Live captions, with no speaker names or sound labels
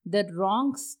The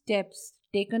wrong steps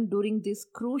taken during this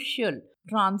crucial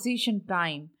transition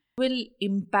time will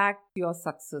impact your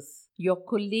success. Your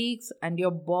colleagues and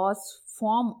your boss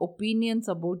form opinions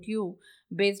about you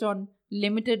based on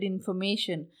limited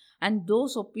information, and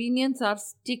those opinions are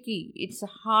sticky. It's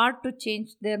hard to change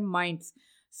their minds.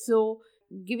 So,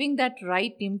 giving that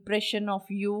right impression of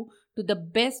you to the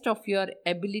best of your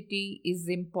ability is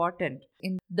important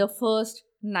in the first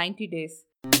 90 days.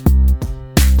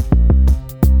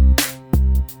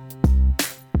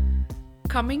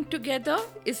 Coming together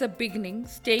is a beginning,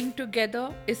 staying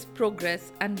together is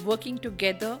progress, and working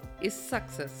together is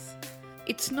success.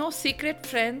 It's no secret,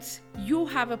 friends, you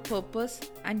have a purpose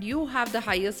and you have the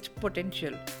highest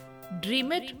potential.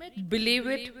 Dream it, believe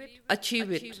it,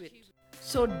 achieve it.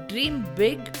 So dream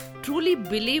big, truly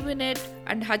believe in it,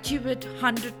 and achieve it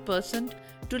 100%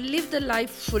 to live the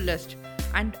life fullest.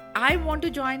 And I want to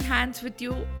join hands with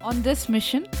you on this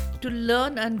mission to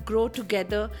learn and grow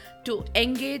together, to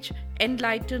engage,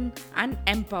 enlighten, and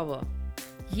empower.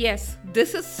 Yes,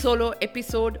 this is solo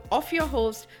episode of your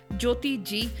host Jyoti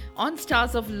G on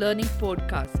Stars of Learning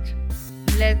podcast.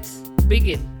 Let's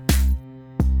begin.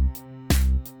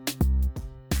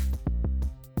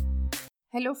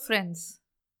 Hello friends,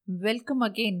 welcome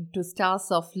again to Stars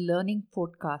of Learning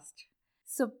podcast.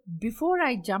 So before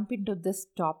I jump into this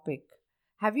topic,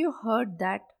 have you heard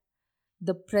that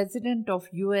the president of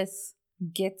US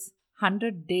gets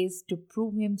 100 days to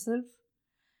prove himself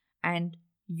and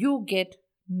you get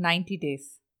 90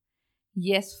 days?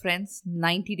 Yes friends,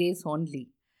 90 days only.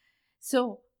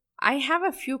 So I have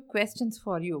a few questions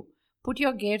for you. Put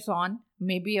your gears on,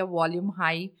 maybe a volume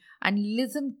high, and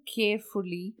listen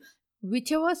carefully.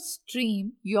 Whichever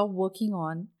stream you're working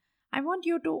on, I want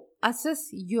you to assess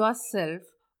yourself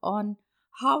on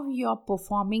how you're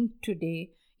performing today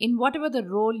in whatever the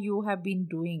role you have been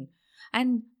doing.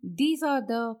 And these are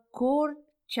the core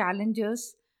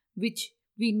challenges which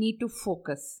we need to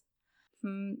focus.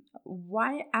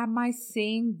 Why am I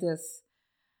saying this?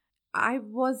 I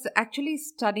was actually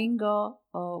studying a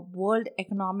World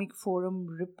Economic Forum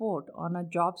report on a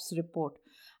jobs report,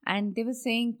 and they were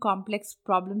saying complex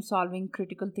problem solving,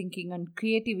 critical thinking, and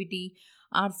creativity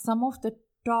are some of the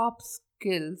top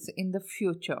skills in the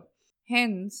future.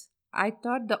 Hence, I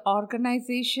thought the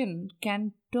organization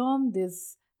can term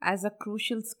this as a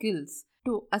crucial skills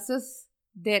to assess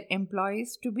their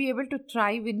employees to be able to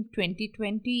thrive in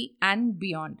 2020 and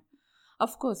beyond.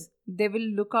 Of course, they will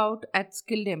look out at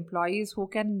skilled employees who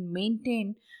can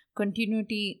maintain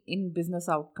continuity in business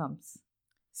outcomes.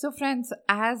 So, friends,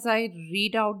 as I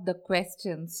read out the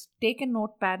questions, take a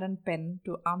notepad and pen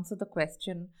to answer the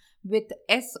question with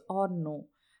yes or no.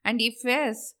 And if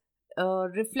yes,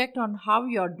 reflect on how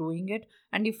you're doing it.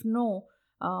 And if no,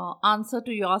 answer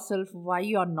to yourself why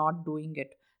you're not doing it.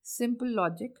 Simple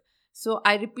logic. So,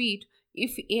 I repeat,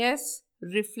 if yes,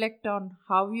 reflect on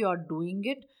how you're doing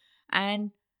it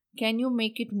and can you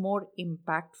make it more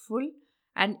impactful,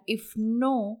 and if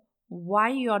no, why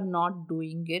you're not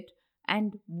doing it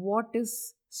and what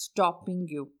is stopping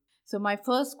you. So my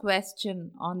first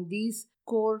question on these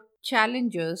core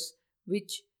challenges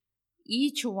which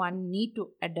each one need to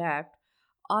adapt: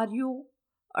 are you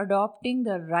adopting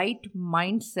the right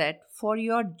mindset for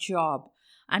your job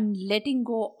and letting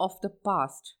go of the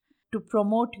past to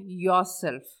promote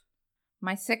yourself?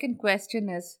 My second question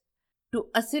is, to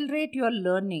accelerate your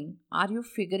learning, are you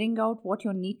figuring out what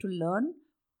you need to learn,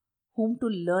 whom to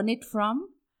learn it from,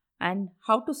 and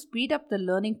how to speed up the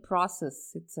learning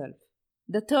process itself?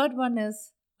 The third one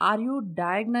is, are you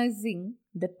diagnosing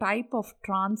the type of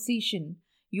transition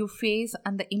you face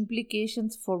and the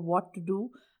implications for what to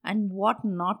do and what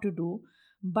not to do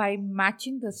by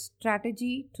matching the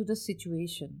strategy to the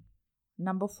situation?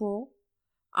 Number four,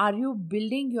 are you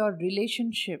building your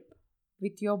relationship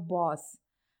with your boss,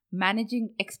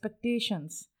 managing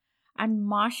expectations, and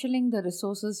marshalling the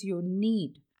resources you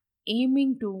need,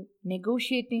 aiming to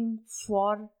negotiating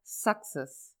for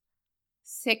success?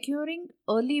 Securing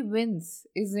early wins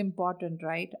is important,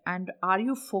 right? And are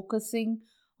you focusing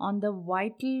on the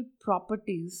vital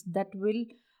properties that will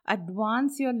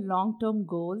advance your long term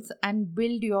goals and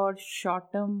build your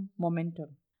short term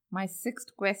momentum? My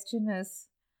sixth question is,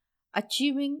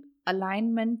 achieving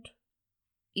alignment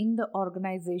in the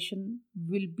organization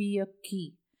will be a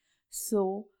key.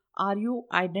 So, are you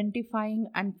identifying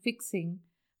and fixing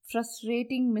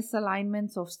frustrating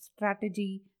misalignments of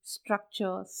strategy,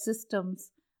 structure,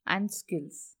 systems, and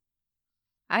skills?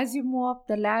 As you move up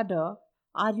the ladder,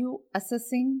 are you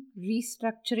assessing,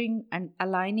 restructuring, and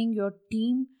aligning your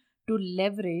team to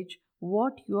leverage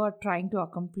what you are trying to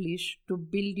accomplish to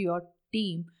build your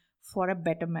team for a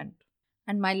betterment?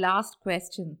 And my last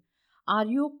question, are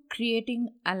you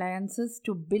creating alliances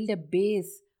to build a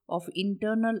base of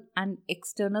internal and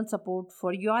external support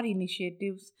for your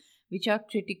initiatives, which are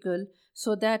critical,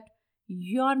 so that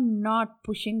you're not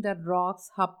pushing the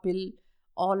rocks uphill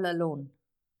all alone?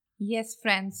 Yes,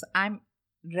 friends, I'm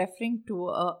referring to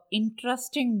a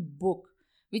interesting book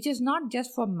which is not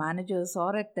just for managers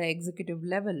or at the executive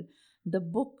level. The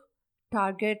book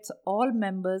targets all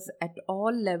members at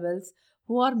all levels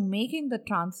who are making the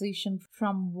transition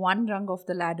from one rung of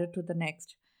the ladder to the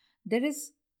next. There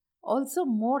is also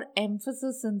more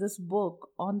emphasis in this book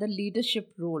on the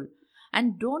leadership role.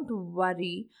 And don't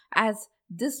worry, as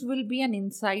this will be an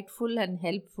insightful and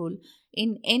helpful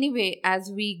in any way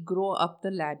as we grow up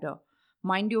the ladder.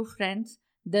 Mind you, friends,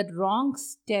 the wrong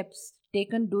steps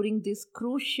taken during this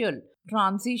crucial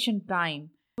transition time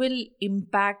will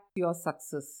impact your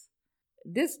success.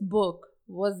 This book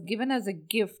was given as a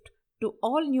gift to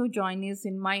all new joinees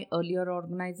in my earlier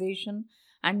organization,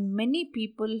 and many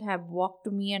people have walked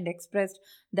to me and expressed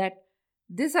that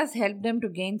this has helped them to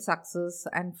gain success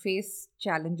and face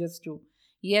challenges too.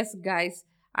 Yes, guys,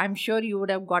 I'm sure you would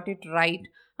have got it right.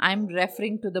 I'm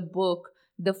referring to the book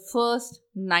The First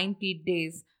 90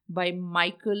 Days by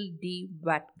Michael D.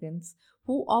 Watkins,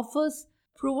 who offers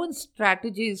proven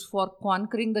strategies for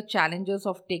conquering the challenges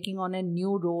of taking on a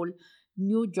new role,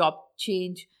 new job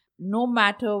change, no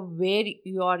matter where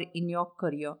you are in your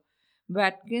career.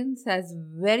 Watkins has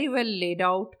very well laid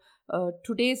out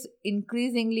today's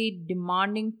increasingly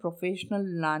demanding professional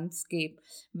landscape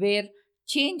where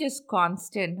change is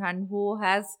constant and who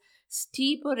has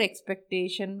steeper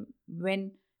expectation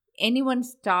when anyone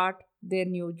start their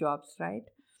new jobs, right?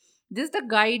 This is the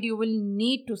guide you will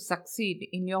need to succeed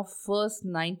in your first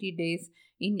 90 days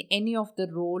in any of the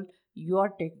role you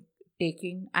are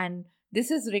taking, and this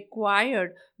is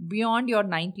required beyond your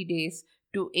 90 days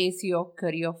to ace your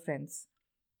career, friends.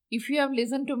 If you have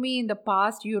listened to me in the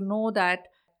past, you know that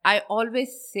I always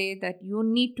say that you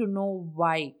need to know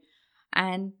why.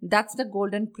 And that's the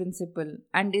golden principle.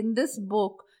 And in this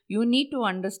book, you need to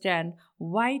understand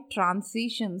why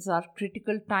transitions are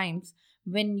critical times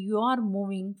when you are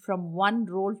moving from one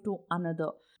role to another.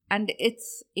 And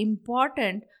it's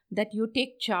important that you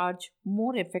take charge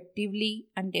more effectively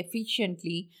and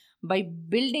efficiently by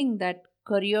building that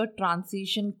career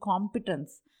transition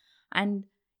competence and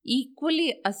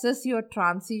equally assess your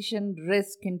transition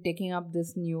risk in taking up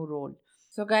this new role.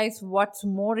 So, guys, what's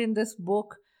more in this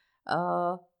book?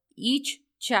 Uh, each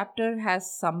chapter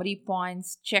has summary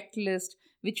points, checklist,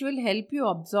 which will help you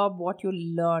absorb what you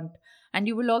learned. And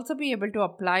you will also be able to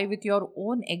apply with your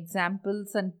own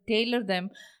examples and tailor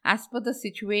them as per the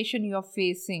situation you're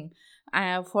facing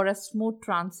for a smooth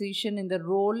transition in the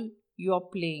role you're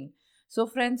playing. So,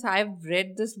 friends, I've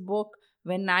read this book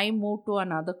when I moved to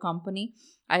another company.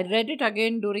 I read it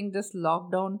again during this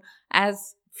lockdown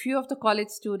as few of the college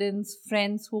students,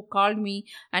 friends who called me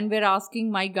and were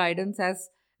asking my guidance as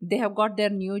they have got their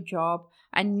new job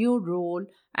and new role,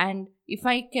 and if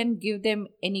I can give them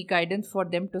any guidance for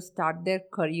them to start their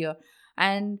career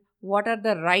and what are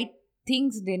the right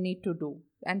things they need to do.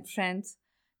 And friends,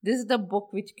 this is the book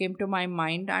which came to my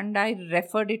mind and I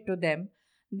referred it to them.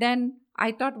 Then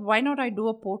I thought, why not I do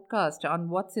a podcast on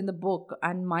what's in the book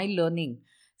and my learning,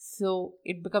 so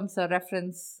it becomes a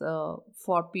reference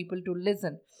for people to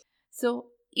listen. So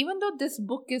even though this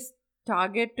book is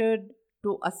targeted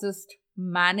to assist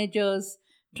managers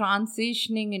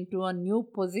transitioning into a new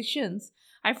positions,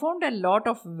 I found a lot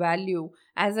of value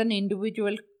as an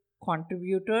individual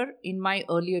contributor in my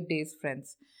earlier days,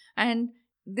 friends. And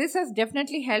this has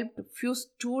definitely helped few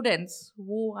students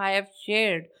who I have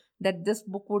shared that this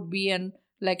book would be an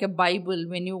like a bible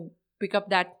when you pick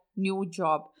up that new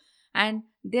job. And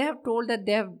they have told that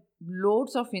they have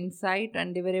loads of insight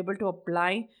and they were able to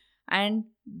apply, and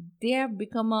they have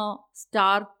become a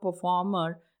star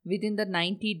performer within the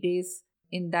 90 days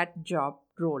in that job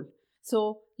role.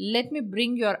 So let me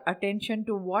bring your attention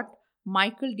to what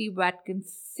Michael D.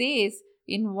 Watkins says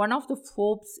in one of the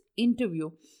Forbes interview.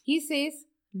 He says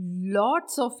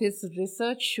lots of his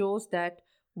research shows that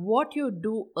what you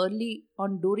do early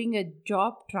on during a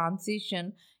job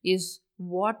transition is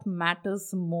what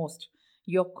matters most.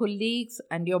 Your colleagues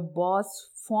and your boss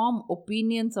form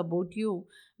opinions about you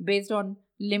based on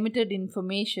limited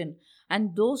information,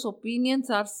 and those opinions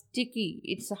are sticky.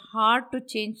 It's hard to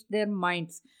change their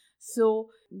minds. So,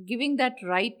 giving that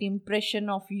right impression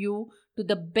of you to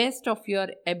the best of your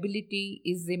ability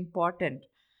is important.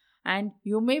 And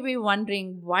you may be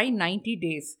wondering why 90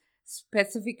 days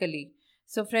specifically.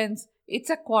 So, friends, it's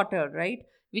a quarter, right?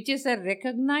 Which is a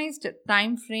recognized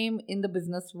time frame in the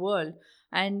business world.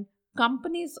 And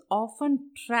companies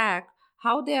often track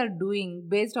how they are doing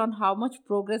based on how much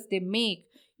progress they make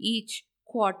each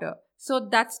quarter. So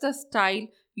that's the style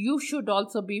you should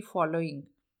also be following.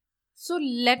 So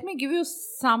let me give you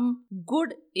some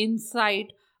good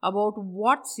insight about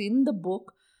what's in the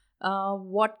book.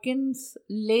 Watkins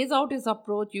lays out his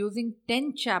approach using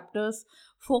 10 chapters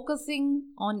focusing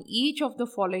on each of the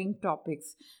following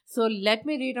topics. So let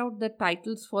me read out the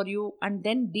titles for you and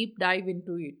then deep dive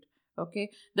into it. Okay.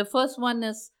 The first one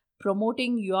is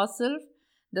promoting yourself.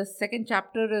 The second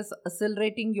chapter is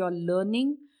accelerating your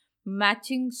learning,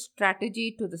 matching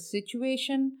strategy to the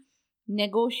situation,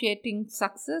 negotiating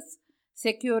success,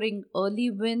 securing early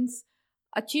wins,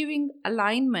 achieving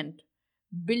alignment,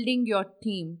 building your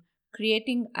team,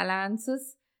 creating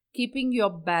alliances, keeping your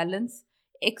balance,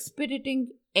 expediting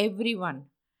everyone.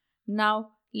 Now,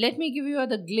 let me give you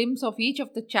the glimpse of each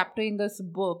of the chapter in this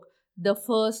book, the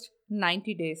first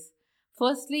 90 days.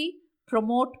 Firstly,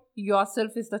 promote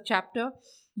yourself is the chapter.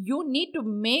 You need to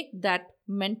make that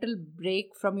mental break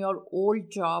from your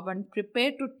old job and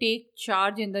prepare to take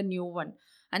charge in the new one.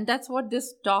 And that's what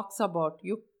this talks about.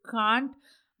 You can't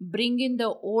bring in the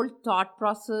old thought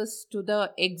process to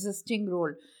the existing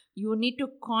role. You need to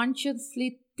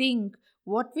consciously think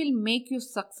what will make you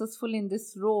successful in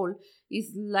this role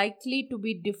is likely to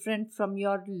be different from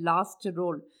your last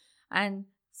role. And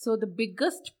so the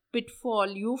biggest pitfall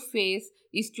you face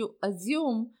is to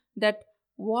assume that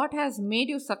what has made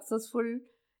you successful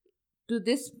to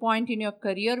this point in your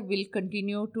career will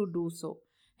continue to do so.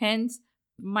 Hence,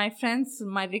 my friends,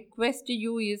 my request to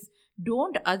you is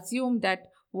don't assume that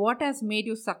what has made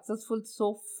you successful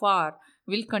so far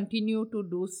will continue to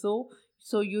do so.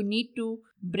 So, you need to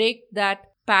break that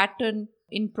pattern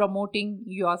in promoting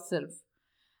yourself.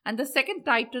 And the second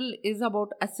title is about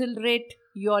accelerate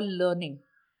your learning.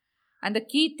 And the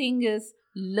key thing is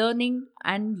learning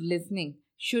and listening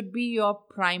should be your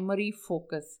primary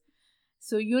focus.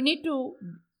 So you need to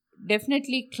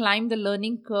definitely climb the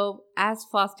learning curve as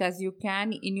fast as you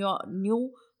can in your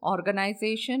new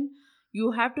organization.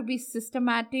 You have to be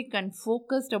systematic and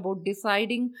focused about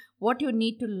deciding what you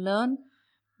need to learn,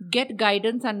 get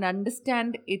guidance and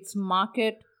understand its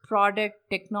market, product,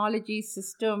 technology,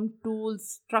 system,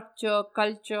 tools, structure,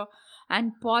 culture,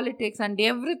 and politics, and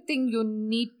everything you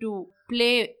need to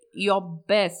play your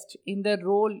best in the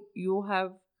role you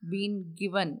have been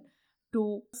given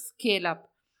to scale up.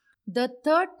 The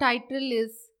third title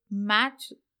is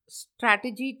Match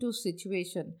Strategy to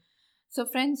Situation. So,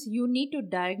 friends, you need to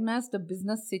diagnose the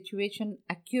business situation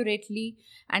accurately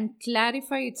and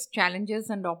clarify its challenges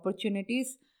and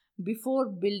opportunities before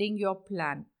building your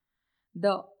plan.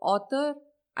 The author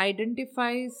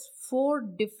identifies four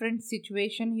different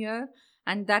situations here,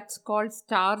 and that's called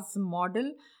STARS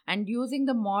model. And using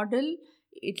the model,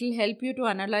 it will help you to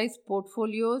analyze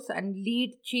portfolios and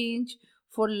lead change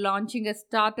for launching a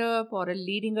startup or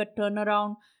leading a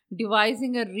turnaround,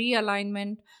 devising a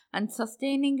realignment, and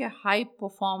sustaining a high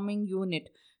performing unit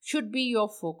should be your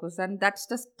focus. And that's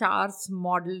the STARS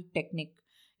model technique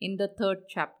in the third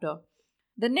chapter.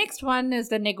 The next one is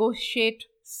the negotiate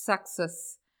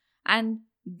success. And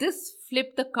this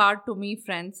flipped the card to me,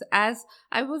 friends, as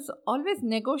I was always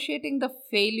negotiating the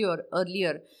failure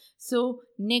earlier. So,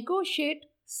 negotiate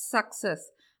success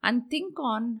and think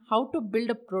on how to build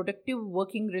a productive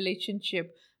working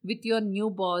relationship with your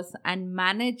new boss and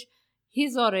manage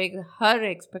his or her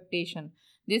expectation.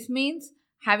 This means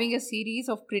having a series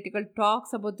of critical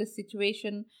talks about the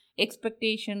situation,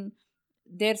 expectation,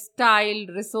 their style,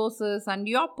 resources, and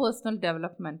your personal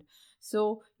development.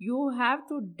 So, you have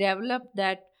to develop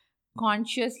that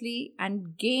consciously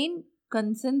and gain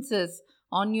consensus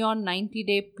on your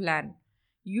 90-day plan.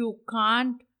 You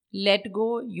can't let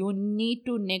go, you need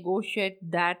to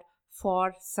negotiate that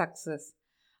for success.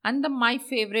 And my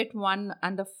favorite one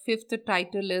and the fifth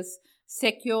title is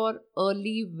Secure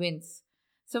Early Wins.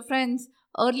 So, friends,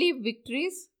 early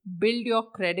victories build your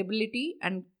credibility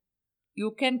and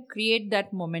you can create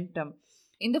that momentum.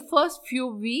 In the first few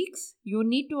weeks, you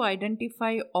need to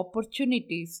identify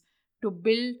opportunities to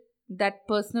build that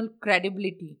personal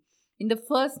credibility. In the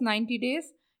first 90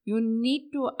 days, you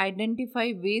need to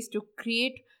identify ways to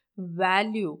create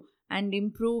value and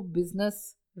improve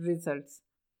business results.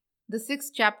 The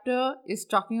sixth chapter is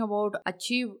talking about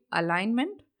achieve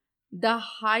alignment. The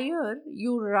higher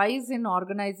you rise in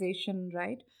organization,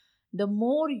 right, the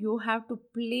more you have to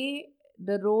play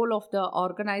the role of the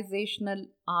organizational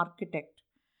architect.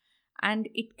 And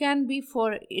it can be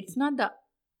for, it's not the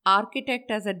architect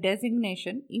as a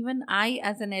designation. Even I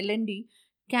as an L&D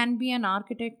can be an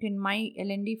architect in my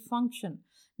L&D function.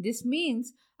 This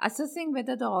means assessing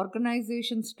whether the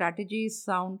organization strategy is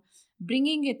sound,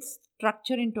 bringing its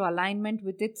structure into alignment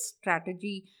with its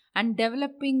strategy, and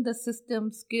developing the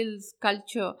system, skills,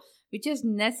 culture which is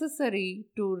necessary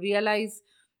to realize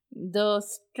the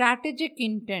strategic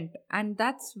intent. And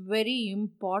that's very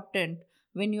important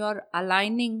when you are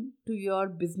aligning to your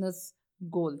business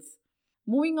goals.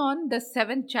 Moving on, the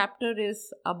seventh chapter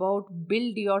is about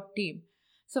build your team.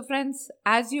 So, friends,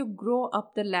 as you grow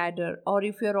up the ladder, or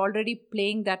if you're already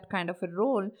playing that kind of a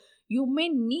role, you may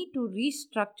need to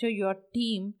restructure your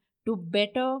team to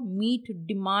better meet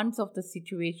demands of the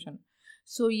situation.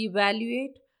 So,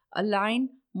 evaluate, align,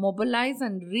 mobilize,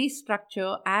 and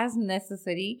restructure as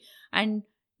necessary, and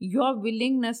your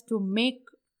willingness to make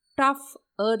tough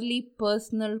early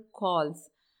personal calls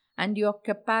and your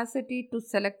capacity to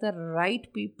select the right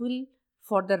people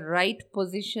for the right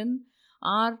position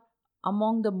are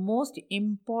among the most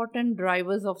important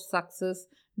drivers of success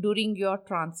during your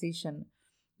transition.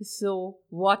 So,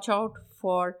 watch out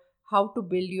for how to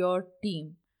build your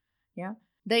team. Yeah.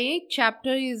 The eighth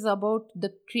chapter is about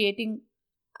the creating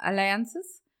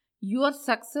alliances. Your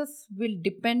success will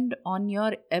depend on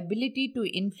your ability to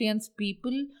influence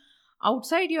people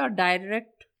outside your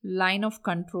direct line of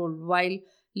control while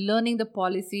learning the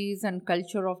policies and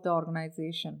culture of the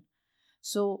organization.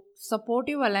 So,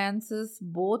 supportive alliances,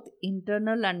 both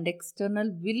internal and external,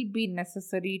 will be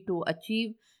necessary to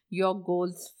achieve your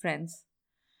goals, friends.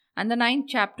 And the ninth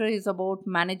chapter is about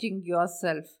managing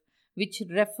yourself, which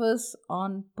refers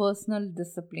on personal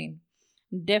discipline.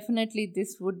 Definitely,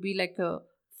 this would be like a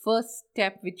first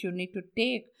step which you need to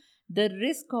take. The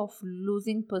risk of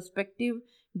losing perspective,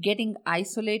 getting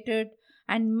isolated,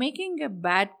 and making a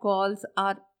bad calls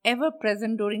are ever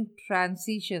present during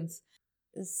transitions.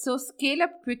 So, scale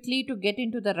up quickly to get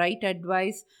into the right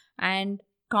advice, and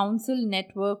counsel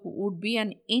network would be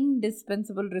an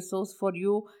indispensable resource for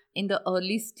you in the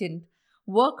early stint.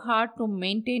 Work hard to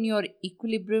maintain your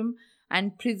equilibrium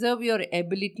and preserve your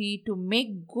ability to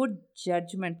make good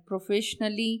judgment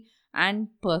professionally and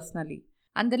personally.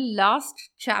 And the last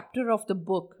chapter of the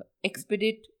book,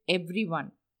 Expedite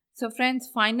Everyone. So, friends,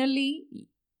 finally,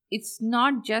 it's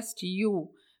not just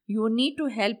you. You need to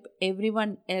help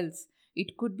everyone else.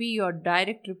 It could be your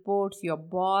direct reports, your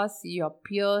boss, your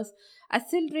peers.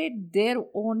 Accelerate their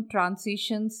own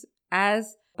transitions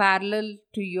as parallel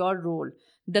to your role.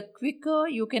 The quicker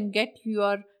you can get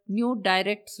your new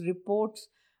direct reports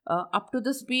up to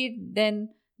the speed, then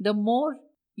the more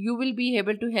you will be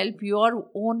able to help your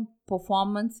own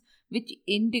performance, which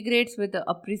integrates with the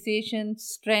appreciation,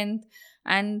 strength,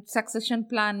 and succession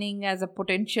planning as a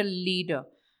potential leader,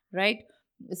 right?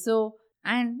 So,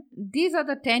 and these are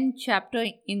the 10 chapter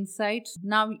insights.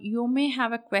 Now, you may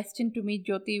have a question to me,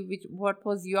 Jyoti, which what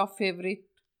was your favorite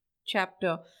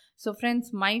chapter? So,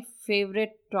 friends, my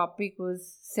favorite topic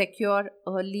was secure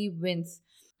early wins,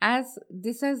 as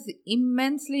this has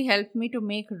immensely helped me to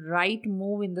make right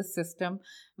move in the system,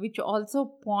 which also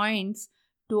points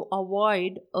to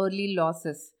avoid early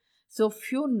losses. So,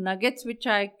 few nuggets which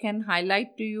I can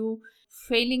highlight to you: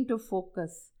 failing to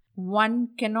focus. One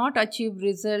cannot achieve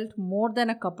result more than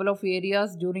a couple of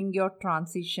areas during your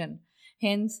transition.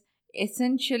 Hence,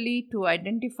 essentially to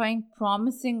identifying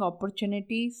promising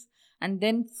opportunities and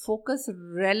then focus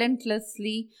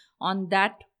relentlessly on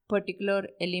that particular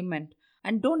element,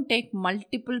 and don't take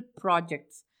multiple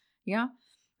projects. Yeah.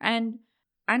 And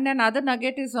and another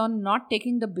nugget is on not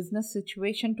taking the business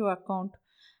situation to account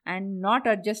and not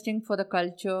adjusting for the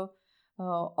culture,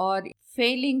 or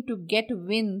failing to get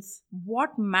wins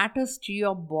what matters to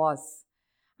your boss,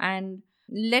 and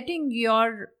letting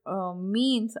your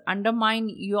means undermine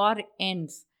your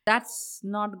ends. That's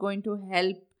not going to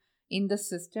help in the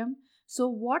system. So,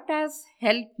 what has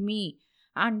helped me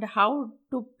and how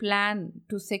to plan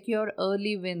to secure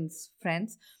early wins,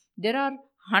 friends? There are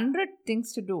 100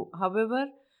 things to do. However,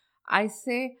 I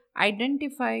say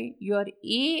identify your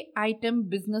A item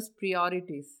business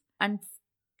priorities and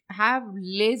have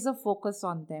laser focus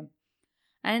on them.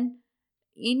 And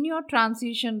in your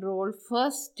transition role,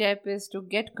 first step is to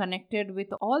get connected with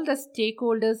all the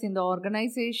stakeholders in the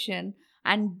organization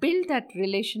and build that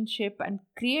relationship and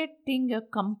creating a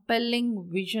compelling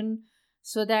vision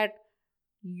so that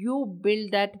you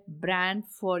build that brand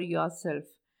for yourself.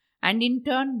 And in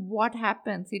turn, what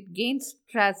happens? It gains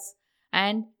trust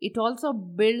and it also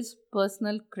builds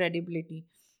personal credibility.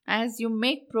 As you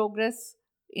make progress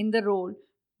in the role,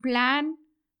 plan,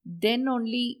 then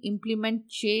only implement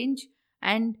change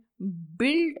and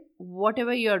build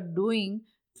whatever you're doing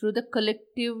through the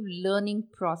collective learning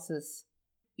process.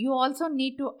 You also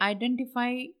need to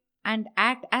identify and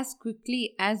act as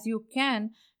quickly as you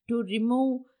can to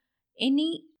remove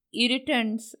any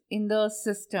irritants in the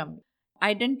system.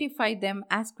 Identify them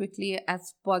as quickly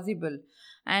as possible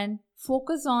and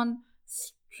focus on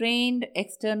strained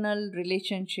external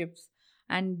relationships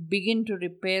and begin to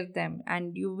repair them,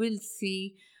 and you will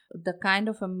see the kind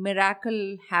of a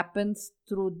miracle happens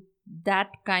through that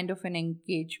kind of an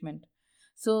engagement.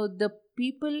 So the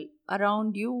people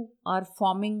around you are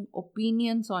forming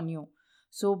opinions on you,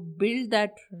 so build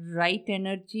that right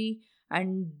energy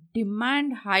and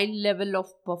demand high level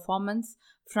of performance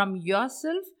from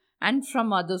yourself and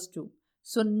from others too.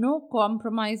 So no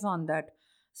compromise on that.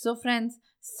 So friends,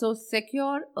 so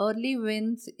secure early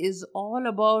wins is all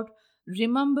about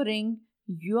remembering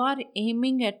you are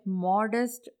aiming at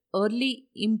modest early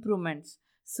improvements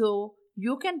so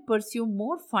you can pursue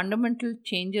more fundamental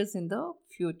changes in the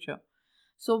future.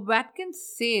 So Watkins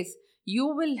says you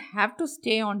will have to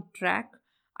stay on track.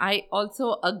 I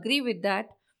also agree with that.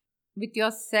 With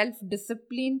your self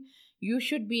discipline, you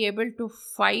should be able to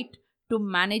fight to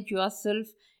manage yourself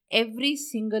every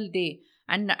single day,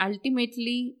 and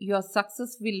ultimately, your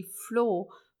success will flow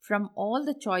from all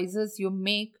the choices you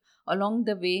make along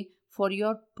the way for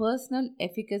your personal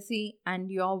efficacy and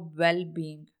your well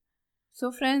being.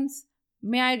 So, friends,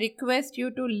 may I request you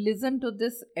to listen to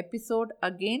this episode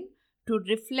again to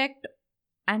reflect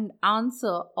and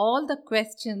answer all the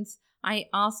questions I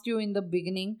asked you in the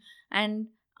beginning and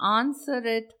answer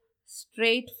it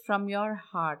straight from your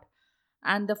heart.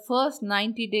 And the first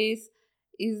 90 days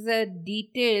is a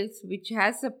details which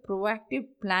has a proactive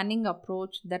planning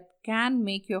approach that can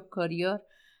make your career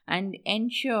and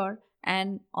ensure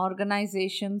an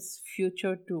organization's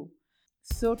future too.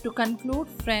 So, to conclude,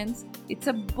 friends, it's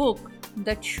a book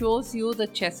that shows you the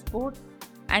chessboard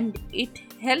and it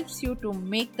helps you to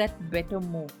make that better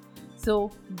move.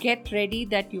 So, get ready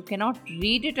that you cannot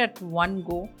read it at one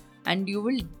go, and you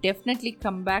will definitely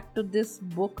come back to this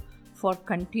book for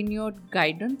continued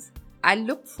guidance. I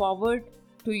look forward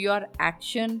to your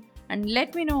action and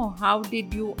let me know how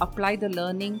did you apply the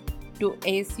learning to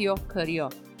ace your career.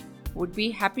 Would be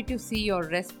happy to see your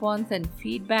response and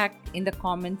feedback in the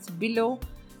comments below.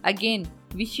 Again,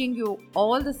 wishing you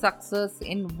all the success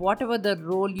in whatever the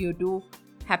role you do.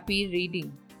 Happy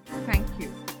reading. Thank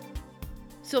you.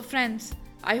 So friends,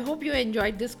 I hope you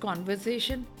enjoyed this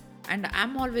conversation, and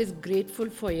I'm always grateful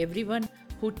for everyone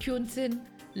who tunes in,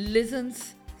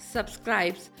 listens,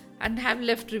 subscribes, and have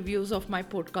left reviews of my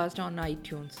podcast on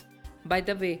iTunes. By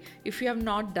the way, if you have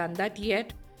not done that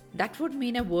yet, that would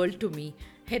mean a world to me.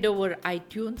 Head over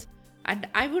iTunes, and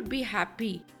I would be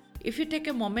happy if you take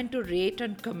a moment to rate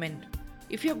and comment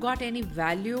if you got any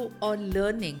value or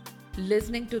learning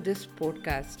listening to this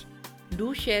podcast.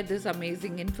 Do share this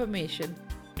amazing information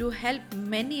to help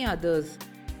many others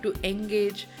to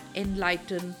engage,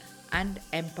 enlighten, and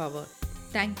empower.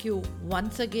 Thank you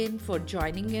once again for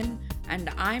joining in, and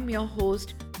I'm your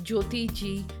host Jyoti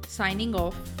G, signing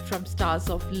off from Stars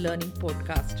of Learning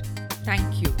podcast.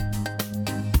 Thank you.